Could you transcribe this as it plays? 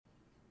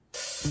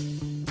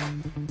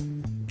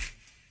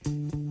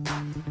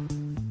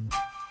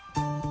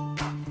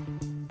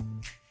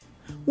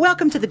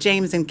Welcome to the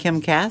James and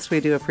Kim Cast. We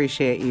do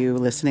appreciate you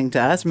listening to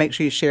us. Make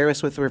sure you share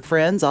us with your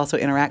friends. Also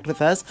interact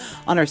with us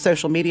on our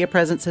social media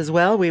presence as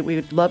well.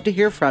 We'd love to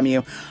hear from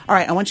you. All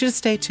right, I want you to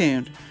stay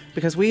tuned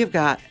because we have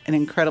got an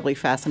incredibly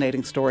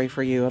fascinating story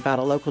for you about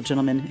a local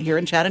gentleman here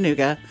in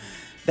Chattanooga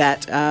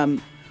that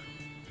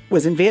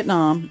was in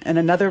Vietnam, and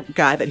another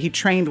guy that he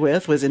trained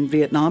with was in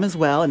Vietnam as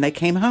well, and they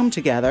came home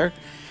together,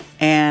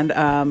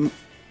 and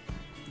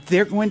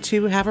they're going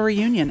to have a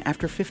reunion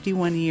after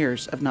 51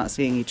 years of not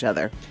seeing each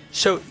other.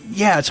 So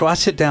I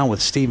sit down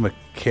with Steve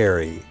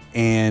McCarry,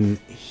 and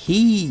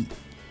he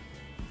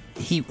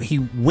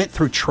went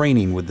through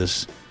training with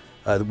this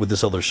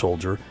other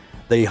soldier.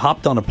 They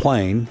hopped on a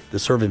plane to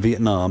serve in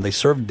Vietnam. They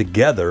served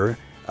together.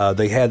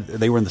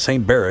 They were in the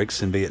same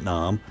barracks in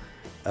Vietnam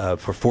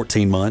for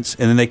 14 months,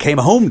 and then they came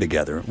home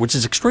together, which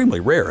is extremely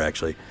rare,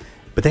 actually.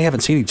 But they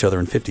haven't seen each other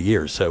in 50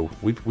 years, so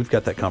we've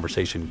got that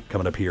conversation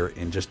coming up here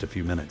in just a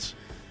few minutes.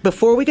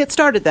 Before we get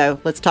started,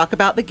 though, let's talk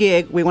about the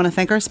gig. We want to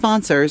thank our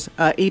sponsors,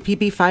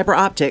 EPB Fiber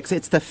Optics.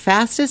 It's the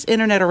fastest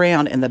internet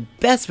around and the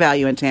best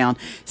value in town.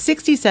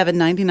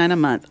 $67.99 a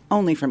month,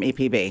 only from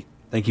EPB.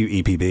 Thank you,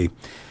 EPB.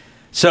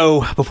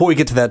 So before we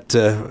get to that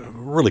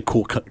really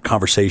cool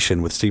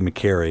conversation with Steve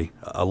McCarry,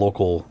 a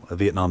local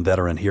Vietnam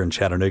veteran here in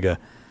Chattanooga,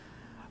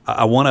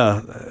 I want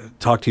to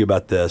talk to you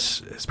about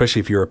this, especially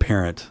if you're a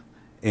parent.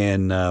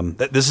 And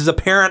this is a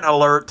parent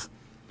alert.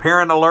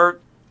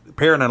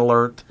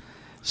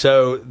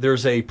 So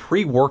there's a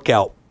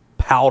pre-workout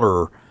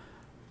powder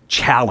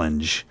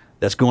challenge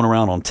that's going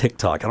around on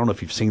TikTok. I don't know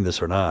if you've seen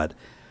this or not,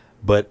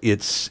 but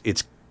it's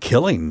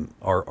killing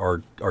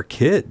our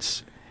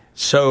kids.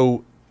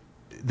 So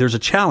there's a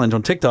challenge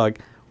on TikTok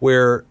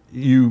where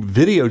you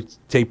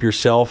videotape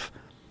yourself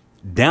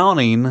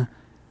downing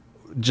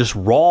just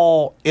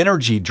raw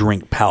energy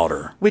drink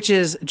powder, which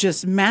is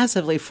just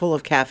massively full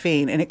of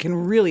caffeine, and it can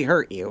really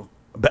hurt you.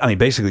 But, I mean,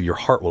 basically your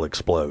heart will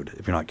explode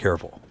if you're not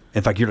careful.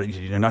 In fact,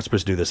 you're not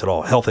supposed to do this at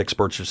all. Health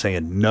experts are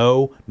saying,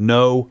 no,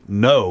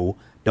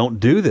 don't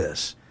do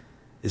this.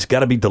 It's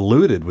got to be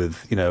diluted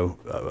with,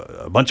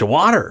 a bunch of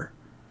water.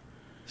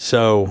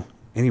 So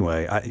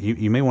anyway,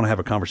 you may want to have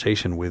a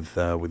conversation with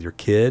your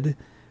kid,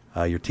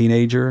 your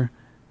teenager,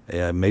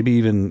 maybe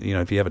even,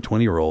 if you have a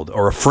 20-year-old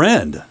or a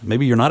friend.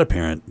 Maybe you're not a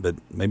parent, but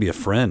maybe a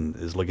friend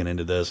is looking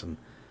into this and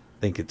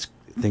thinks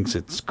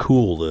it's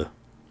cool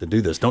to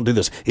do this. Don't do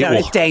this.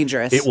 It's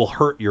dangerous. It will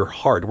hurt your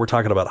heart. We're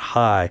talking about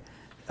high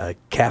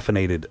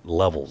caffeinated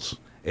levels,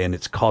 and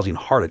it's causing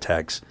heart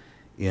attacks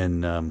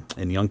in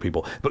young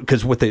people.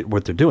 Because what they're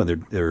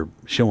doing, they're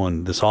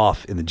showing this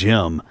off in the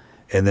gym,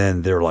 and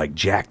then they're like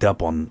jacked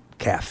up on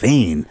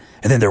caffeine,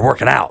 and then they're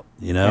working out.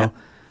 Yeah.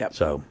 Yep.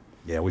 So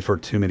we've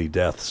heard too many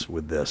deaths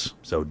with this.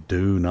 So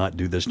do not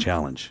do this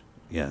challenge.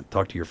 Yeah,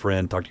 talk to your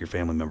friend, talk to your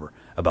family member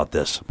about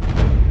this.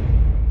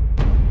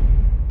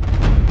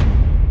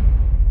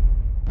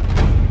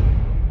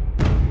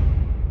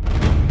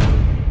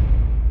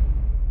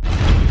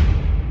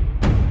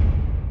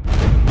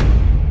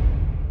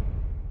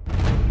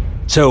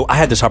 So I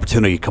had this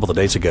opportunity a couple of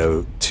days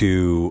ago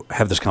to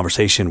have this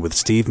conversation with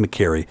Steve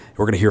McCarry.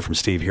 We're going to hear from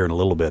Steve here in a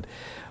little bit.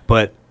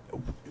 But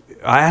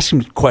I asked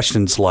him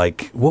questions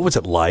like, what was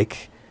it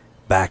like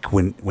back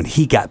when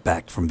he got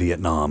back from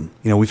Vietnam?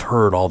 We've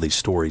heard all these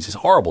stories, these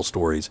horrible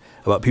stories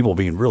about people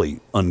being really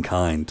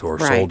unkind to our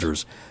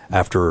soldiers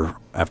after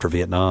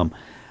Vietnam.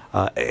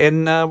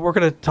 And we're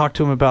going to talk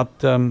to him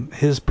about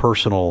his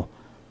personal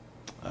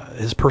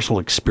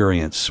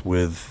experience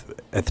with,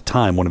 at the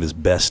time, one of his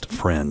best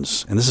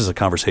friends. And this is a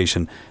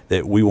conversation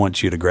that we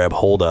want you to grab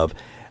hold of.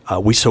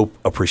 We so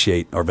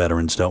appreciate our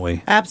veterans, don't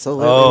we?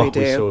 Absolutely, we do.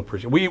 We so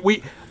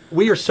appreciate.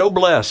 We are so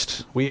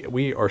blessed.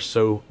 We are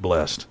so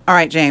blessed. All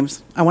right,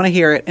 James, I want to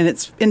hear it in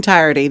its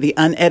entirety, the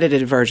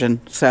unedited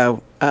version.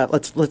 So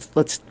let's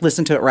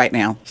listen to it right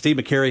now. Steve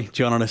McCarry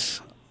joining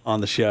us on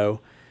the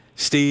show.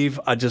 Steve,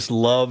 I just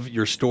love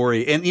your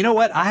story. And you know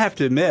what? I have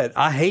to admit,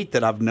 I hate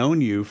that I've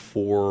known you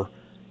for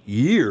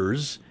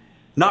years.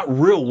 Not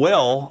real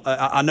well.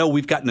 I know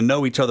we've gotten to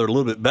know each other a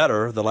little bit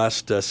better the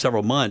last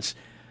several months.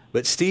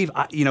 But Steve,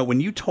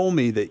 when you told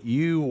me that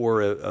you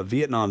were a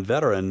Vietnam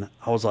veteran,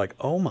 I was like,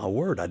 oh my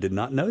word, I did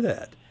not know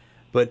that.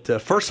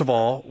 But first of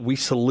all, we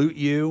salute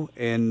you,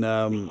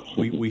 and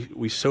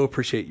we so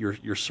appreciate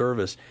your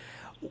service.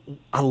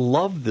 I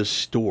love this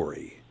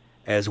story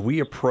as we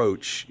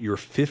approach your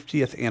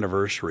 50th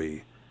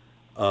anniversary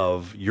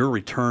of your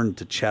return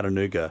to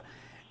Chattanooga.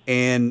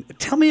 And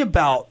tell me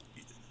about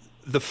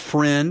the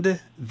friend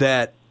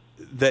that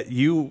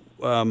you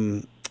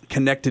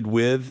connected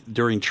with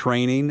during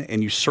training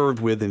and you served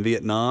with in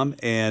Vietnam,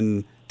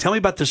 and tell me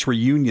about this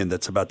reunion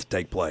that's about to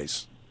take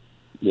place.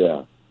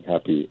 Yeah,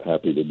 happy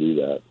to do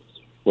that.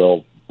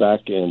 Well,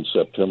 back in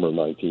September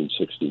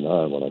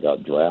 1969, when I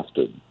got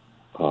drafted,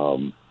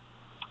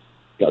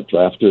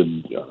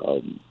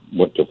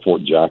 went to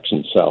Fort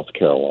Jackson, South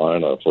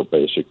Carolina for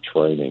basic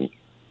training,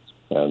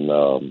 and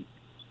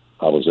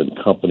I was in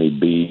Company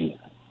B,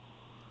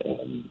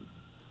 and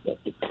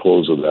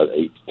close of that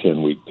 8 to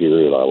 10 week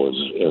period, I was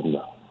in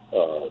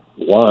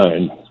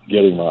line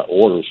getting my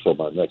orders for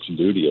my next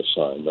duty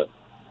assignment,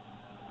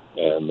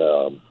 and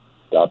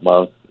got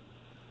my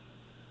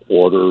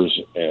orders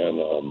and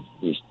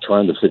was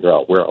trying to figure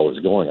out where I was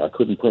going. I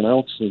couldn't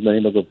pronounce the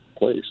name of the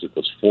place. It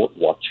was Fort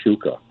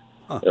Huachuca,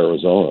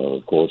 Arizona.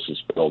 Of course, it's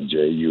spelled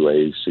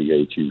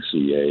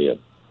Juachuca,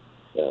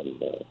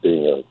 and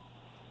being a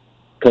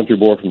country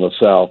boy from the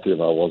South, I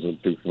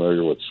wasn't too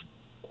familiar with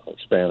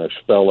Spanish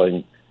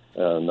spelling.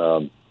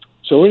 And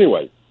so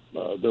anyway,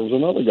 there was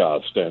another guy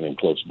standing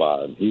close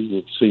by, and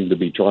he seemed to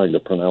be trying to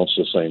pronounce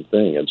the same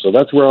thing. And so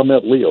that's where I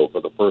met Leo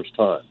for the first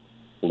time.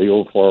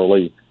 Leo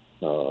Farley,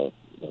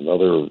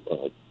 another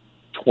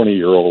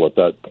 20-year-old at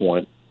that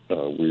point.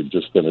 We had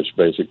just finished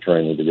basic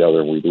training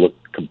together, and we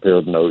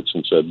compared notes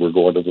and said, we're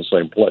going to the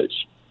same place.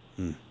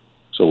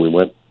 So we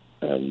went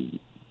and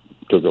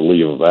took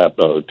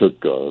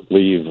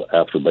leave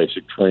after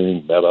basic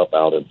training, met up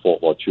out in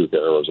Fort Huachuca,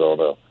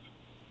 Arizona,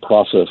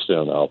 processed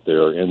in out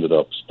there, ended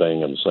up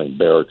staying in the same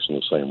barracks in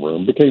the same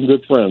room, became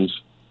good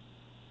friends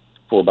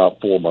for about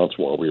 4 months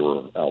while we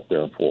were out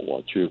there in Fort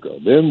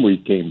Huachuca. Then we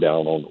came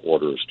down on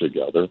orders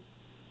together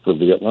for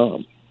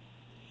Vietnam.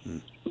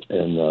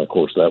 And, of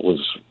course, that was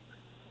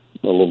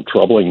a little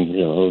troubling.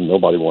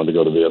 Nobody wanted to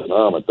go to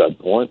Vietnam at that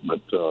point,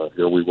 but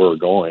here we were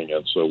going.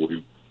 And so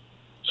we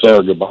say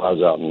our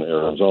goodbyes out in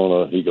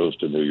Arizona. He goes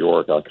to New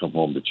York. I come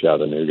home to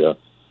Chattanooga.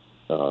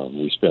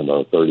 We spend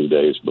our 30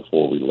 days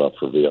before we left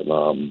for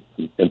Vietnam.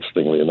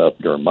 Interestingly enough,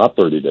 during my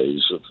 30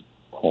 days of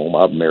home,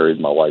 I married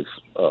my wife,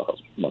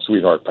 my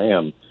sweetheart,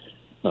 Pam.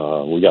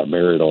 We got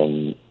married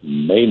on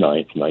May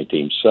 9th,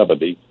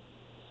 1970,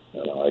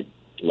 and I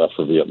left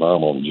for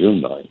Vietnam on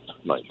June 9th,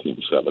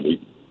 1970.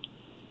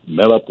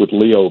 Met up with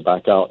Leo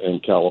back out in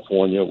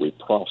California. We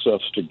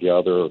processed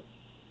together,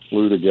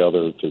 flew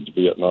together to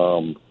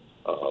Vietnam,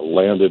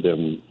 landed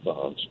in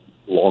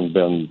Long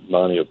Binh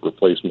 90th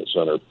Replacement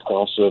Center,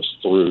 processed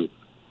through,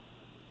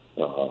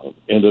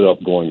 ended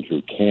up going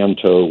through Can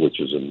Tho, which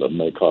is in the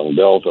Mekong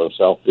Delta,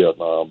 South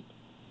Vietnam.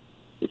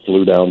 We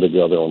flew down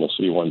together on the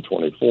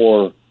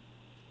C-124,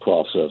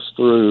 processed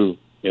through,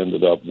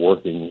 ended up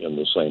working in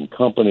the same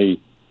company,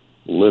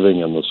 living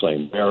in the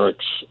same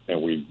barracks,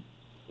 and we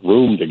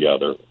roomed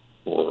together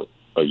for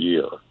a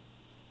year.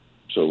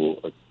 So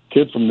a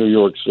kid from New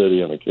York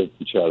City and a kid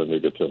from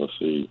Chattanooga,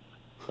 Tennessee,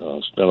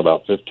 spent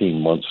about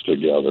 15 months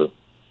together,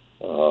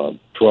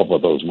 12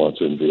 of those months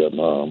in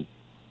Vietnam.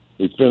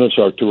 We finished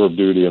our tour of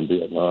duty in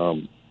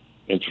Vietnam.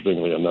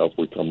 Interestingly enough,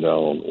 we come down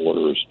on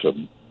orders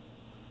to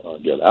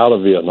get out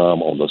of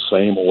Vietnam on the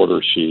same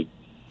order sheet.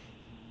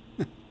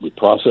 We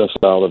process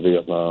out of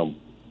Vietnam.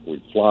 We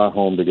fly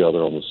home together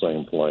on the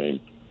same plane,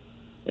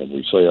 and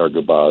we say our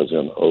goodbyes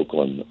in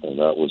Oakland, and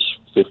that was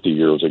 50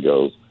 years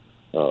ago,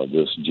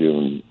 this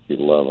June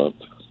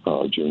 11th,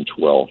 June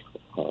 12th,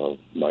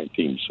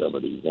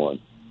 1971.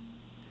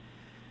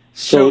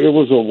 So it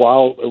was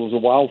a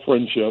wild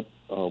friendship.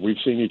 We've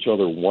seen each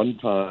other one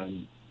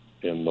time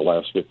in the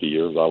last 50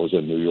 years. I was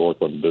in New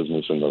York on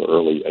business in the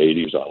early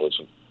 80s. I was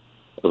in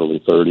early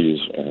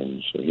 30s,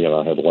 and so he and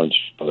I had lunch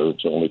together.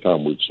 It's the only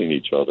time we've seen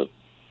each other.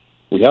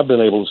 We have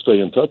been able to stay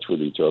in touch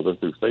with each other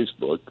through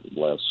Facebook the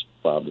last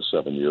 5 to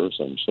 7 years,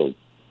 and so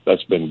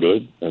that's been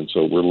good. And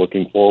so we're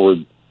looking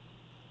forward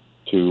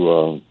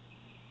to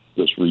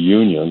this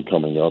reunion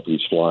coming up.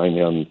 He's flying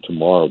in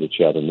tomorrow to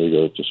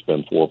Chattanooga to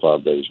spend 4 or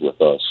 5 days with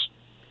us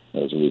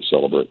as we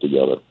celebrate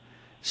together.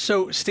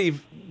 So,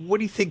 Steve, what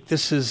do you think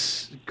this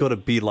is going to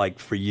be like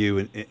for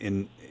you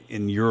in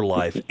your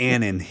life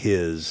and in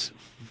his,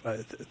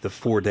 the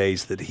 4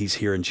 days that he's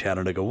here in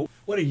Chattanooga?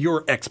 What are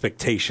your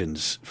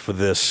expectations for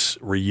this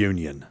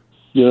reunion?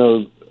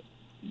 The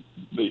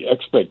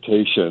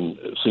expectation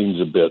seems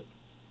a bit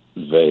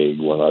vague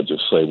when I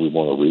just say we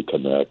want to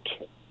reconnect,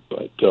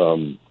 but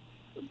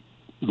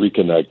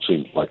reconnect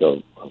seems like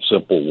a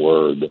simple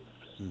word.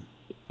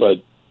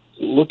 But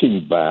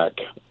looking back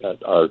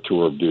at our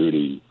tour of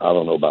duty, I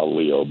don't know about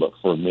Leo, but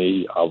for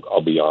me,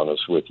 I'll be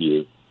honest with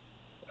you,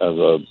 as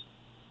a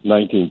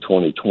 19,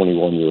 20,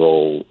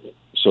 21-year-old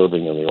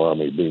serving in the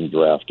Army, being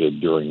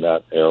drafted during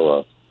that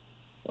era,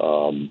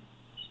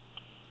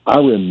 I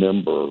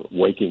remember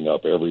waking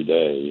up every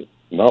day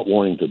not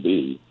wanting to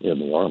be in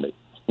the Army.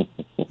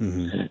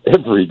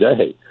 Every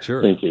day,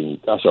 sure. Thinking,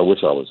 gosh, I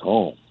wish I was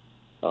home.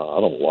 I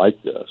don't like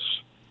this.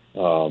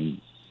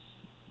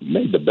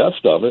 Made the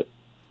best of it.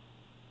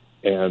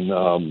 And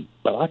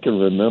but I can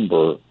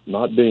remember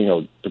not being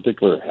a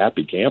particular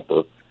happy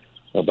camper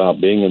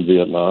about being in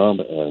Vietnam,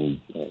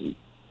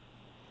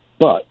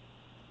 but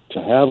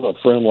to have a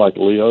friend like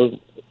Leo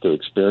to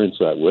experience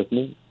that with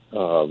me,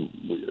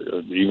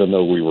 even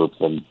though we were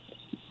from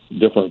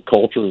different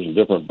cultures and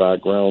different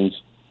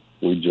backgrounds,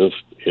 we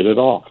just hit it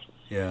off.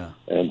 Yeah.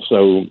 And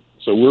so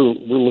we're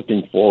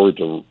looking forward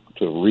to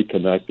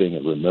reconnecting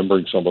and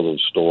remembering some of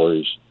those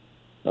stories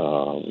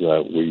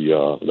that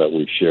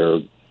we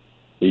shared.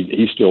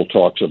 He still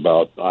talks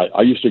about.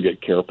 I used to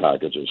get care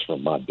packages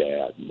from my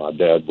dad. My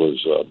dad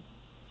was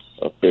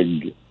a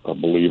big a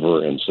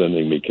believer in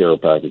sending me care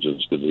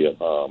packages to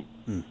Vietnam.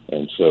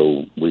 And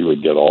so we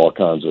would get all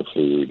kinds of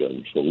food.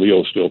 And so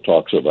Leo still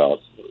talks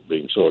about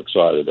being so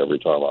excited every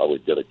time I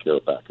would get a care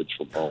package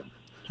from home.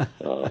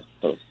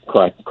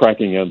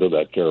 Cracking into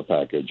that care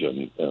package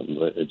and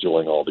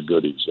enjoying all the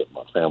goodies that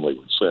my family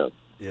would send.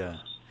 Yeah.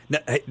 Now,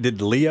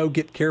 did Leo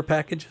get care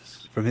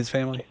packages from his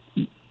family?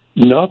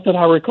 Not that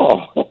I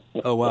recall.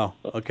 Oh, wow.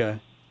 Okay.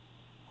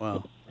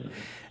 Wow.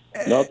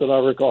 Not that I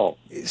recall.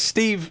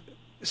 Steve,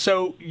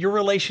 so your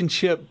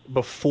relationship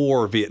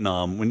before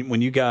Vietnam,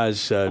 when you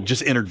guys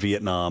just entered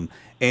Vietnam,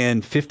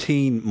 and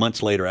 15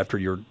 months later after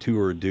your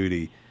tour of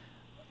duty,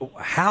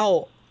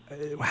 how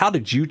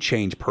did you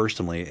change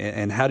personally,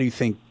 and how do you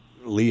think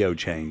Leo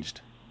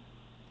changed?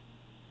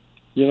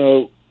 You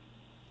know,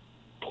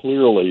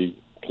 clearly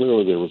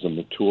there was a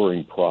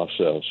maturing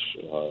process.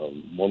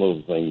 One of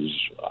the things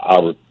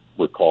I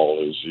recall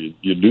is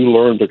you do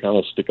learn to kind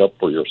of stick up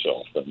for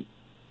yourself, and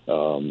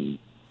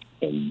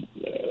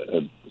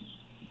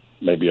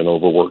maybe an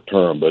overworked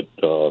term, but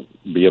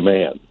be a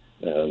man.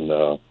 And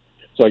so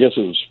I guess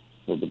it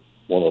was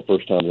one of the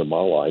first times in my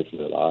life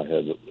that I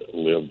had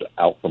lived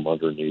out from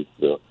underneath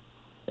the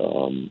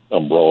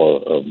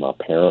umbrella of my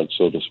parents,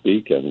 so to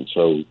speak. And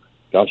so,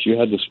 gosh, you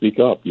had to speak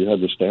up. You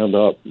had to stand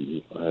up.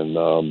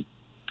 And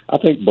I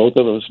think both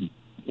of us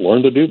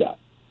learned to do that.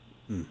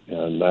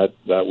 And that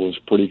was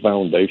pretty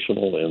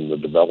foundational in the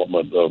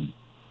development of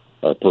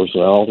our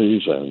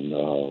personalities.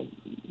 And,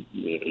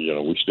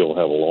 we still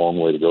have a long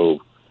way to go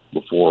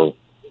before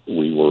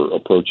we were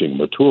approaching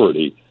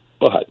maturity.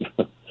 But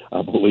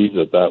I believe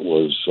that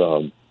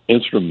was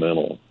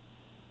instrumental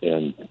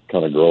in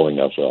kind of growing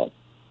us up.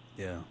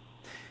 Yeah.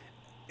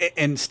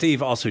 And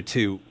Steve, also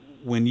too,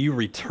 when you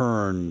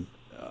return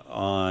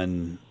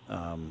on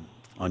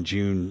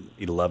June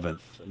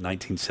 11th,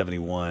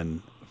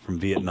 1971, from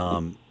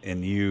Vietnam,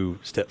 and you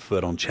step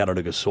foot on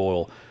Chattanooga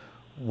soil,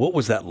 what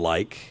was that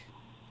like?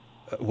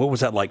 What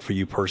was that like for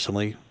you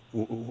personally?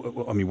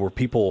 I mean, were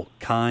people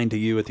kind to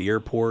you at the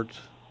airport?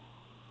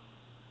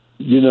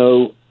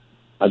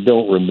 I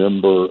don't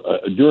remember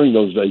during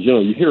those days.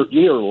 You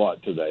hear a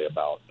lot today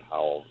about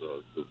how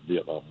the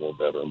Vietnam War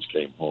veterans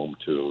came home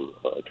to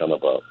kind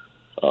of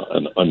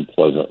an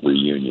unpleasant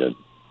reunion.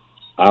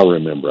 I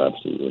remember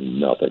absolutely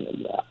nothing of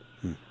that.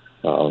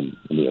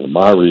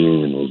 My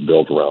reunion was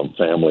built around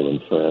family and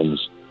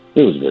friends.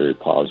 It was very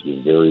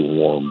positive, very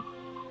warm.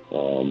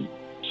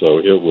 So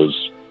it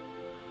was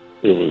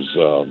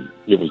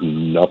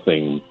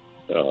nothing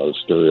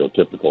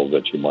stereotypical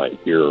that you might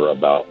hear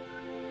about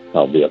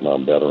how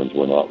Vietnam veterans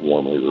were not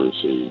warmly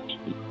received.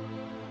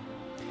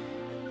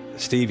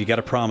 Steve, you got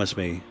to promise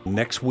me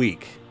next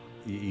week.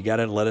 You got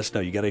to let us know.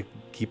 You got to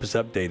keep us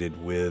updated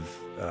with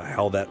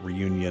how that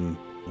reunion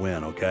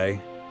went. Okay?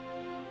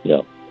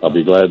 Yeah, I'll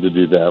be glad to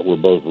do that. We're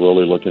both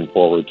really looking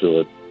forward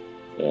to it,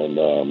 and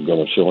I'm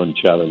going to show him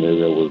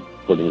Chattanooga. We're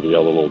putting together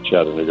a little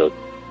Chattanooga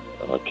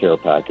care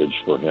package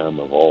for him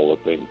of all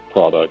the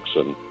products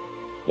and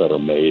that are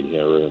made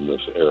here in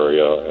this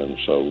area, and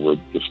so we're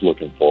just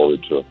looking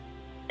forward to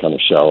kind of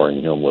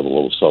showering him with a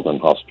little Southern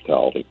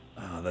hospitality.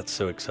 Oh, that's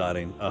so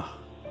exciting.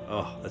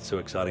 Oh, that's so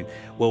exciting.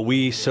 Well,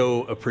 we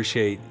so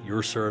appreciate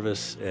your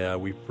service.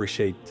 We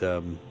appreciate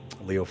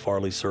Leo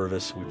Farley's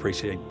service. We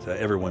appreciate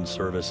everyone's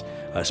service,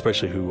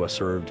 especially who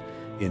served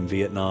in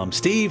Vietnam.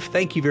 Steve,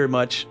 thank you very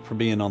much for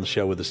being on the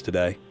show with us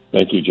today.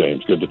 Thank you,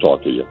 James. Good to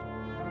talk to you.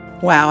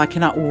 Wow, I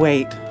cannot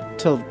wait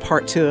till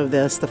part 2 of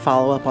this, the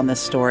follow-up on this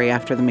story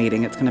after the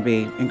meeting. It's going to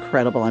be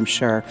incredible, I'm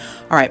sure.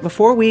 All right,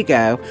 before we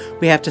go,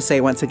 we have to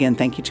say once again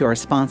thank you to our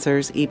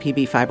sponsors,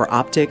 EPB Fiber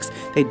Optics.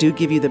 They do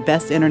give you the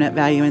best internet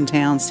value in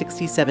town,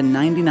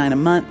 $67.99 a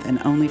month,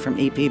 and only from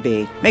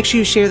EPB. Make sure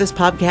you share this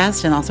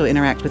podcast and also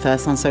interact with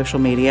us on social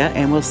media,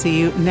 and we'll see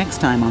you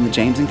next time on the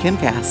James and Kim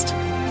Cast.